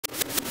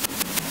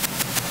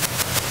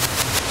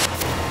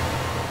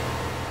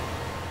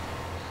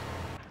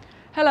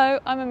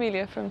Hello, I'm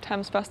Emilia from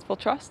Thames Festival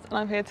Trust and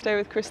I'm here today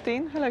with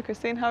Christine. Hello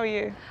Christine, how are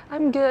you?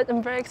 I'm good.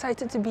 I'm very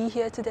excited to be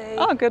here today.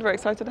 Oh good, we're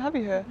excited to have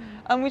you here.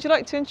 Would you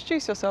like to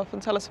introduce yourself and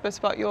tell us a bit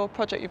about your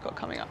project you've got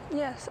coming up?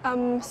 Yes,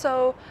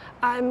 so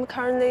I'm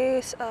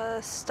currently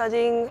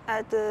studying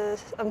at the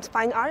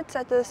Fine Arts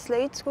at the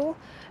Slade School.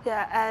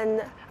 Yeah,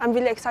 and I'm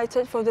really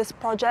excited for this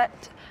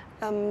project,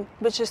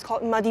 which is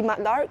called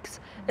Mudlarks.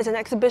 It's an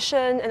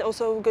exhibition and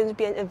also going to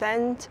be an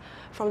event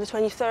from the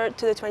 23rd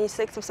to the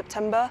 26th of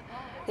September.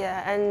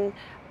 Yeah, and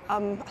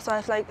so I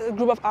have like a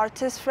group of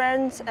artist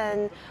friends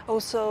and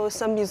also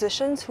some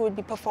musicians who would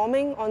be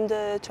performing on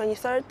the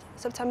 23rd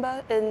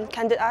September in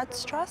Candid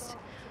Arts Trust.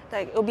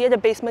 Like it'll be at the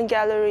basement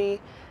gallery,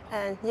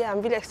 and yeah,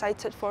 I'm really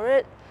excited for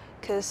it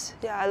because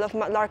yeah, I love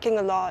mudlarking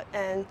a lot,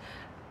 and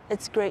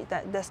it's great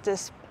that there's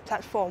this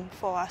platform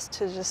for us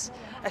to just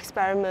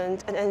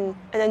experiment and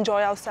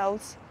enjoy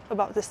ourselves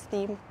about this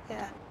theme.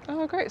 Yeah.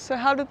 Oh great, so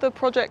how did the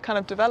project kind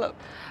of develop?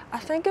 I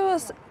think it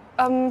was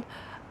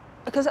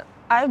because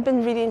I've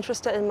been really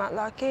interested in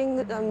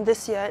mudlarking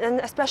this year, and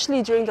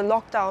especially during the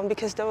lockdown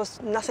because there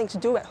was nothing to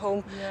do at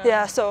home.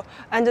 Yeah, so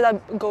I ended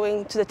up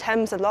going to the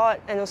Thames a lot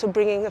and also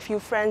bringing a few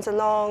friends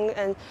along,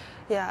 and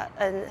yeah,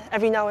 and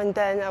every now and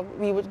then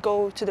we would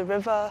go to the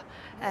river,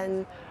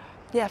 and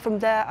yeah, from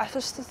there I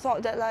just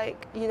thought that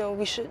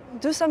we should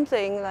do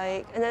something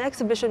and an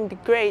exhibition would be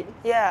great.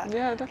 Yeah.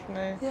 Yeah,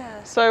 definitely.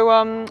 Yeah. So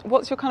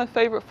what's your kind of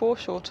favourite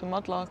foreshore to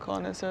mudlark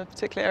on? Is there a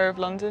particular area of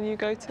London you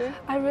go to?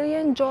 I really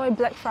enjoy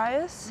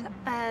Blackfriars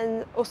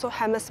and also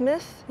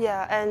Hammersmith.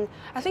 Yeah, and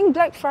I think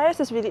Blackfriars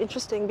is really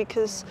interesting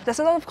because there's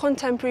a lot of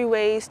contemporary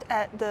waste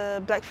at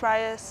the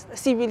Blackfriars. I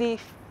see really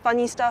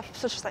funny stuff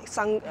such as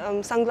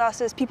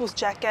sunglasses, people's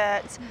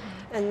jackets,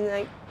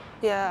 and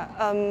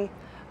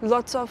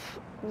lots of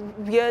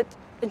weird,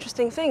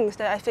 interesting things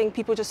that I think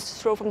people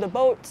just throw from the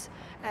boats,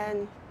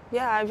 and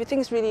yeah,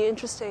 everything's really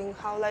interesting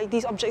how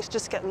these objects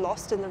just get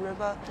lost in the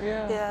river.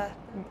 Yeah.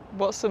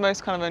 What's the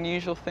most kind of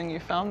unusual thing you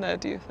found there,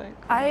 do you think?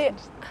 I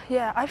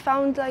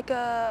found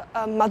a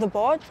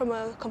motherboard from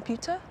a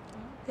computer.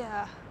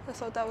 Yeah, I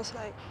thought that was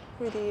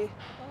really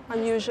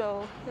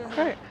unusual. Yeah.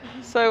 Great.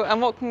 So, and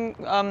what can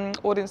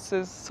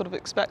audiences sort of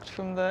expect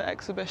from the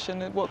exhibition?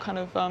 What kind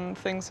of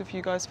things have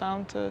you guys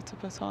found to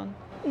put on?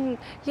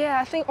 Yeah,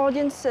 I think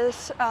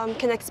audiences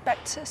can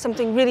expect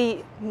something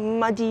really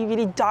muddy,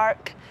 really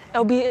dark.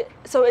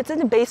 So it's in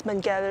the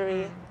basement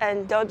gallery,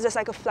 and there's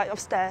a flight of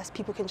stairs.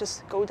 People can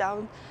just go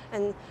down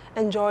and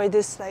enjoy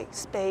this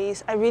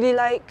space. I really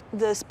like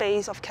the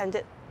space of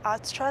Candid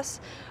Arts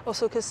Trust,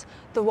 also because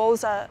the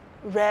walls are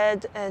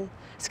red and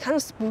it's kind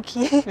of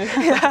spooky.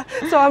 Yeah.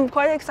 So I'm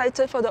quite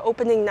excited for the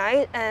opening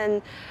night,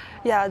 and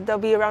yeah,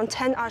 there'll be around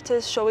 10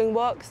 artists showing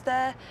works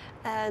there,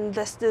 and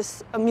there's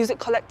this music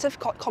collective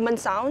called Common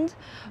Sound,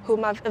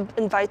 whom I've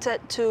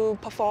invited to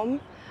perform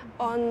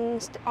on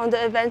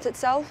the event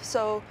itself.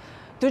 So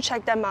do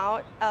check them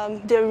out.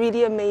 They're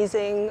really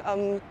amazing.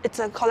 It's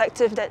a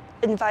collective that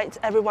invites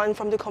everyone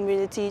from the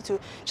community to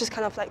just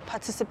kind of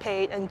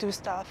participate and do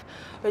stuff,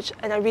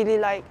 and I really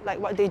like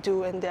what they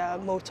do and their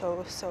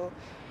motto. So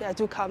yeah,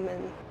 do come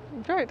and.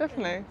 Great,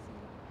 definitely.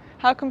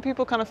 How can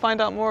people kind of find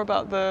out more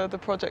about the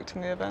project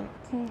and the event?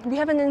 We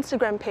have an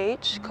Instagram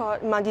page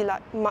called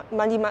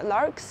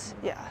Mudlarks.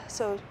 Yeah,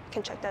 so you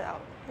can check that out.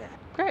 Yeah.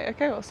 Great,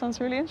 okay, well, sounds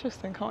really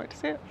interesting. Can't wait to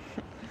see it.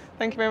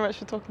 Thank you very much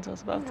for talking to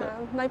us about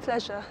it. My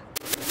pleasure.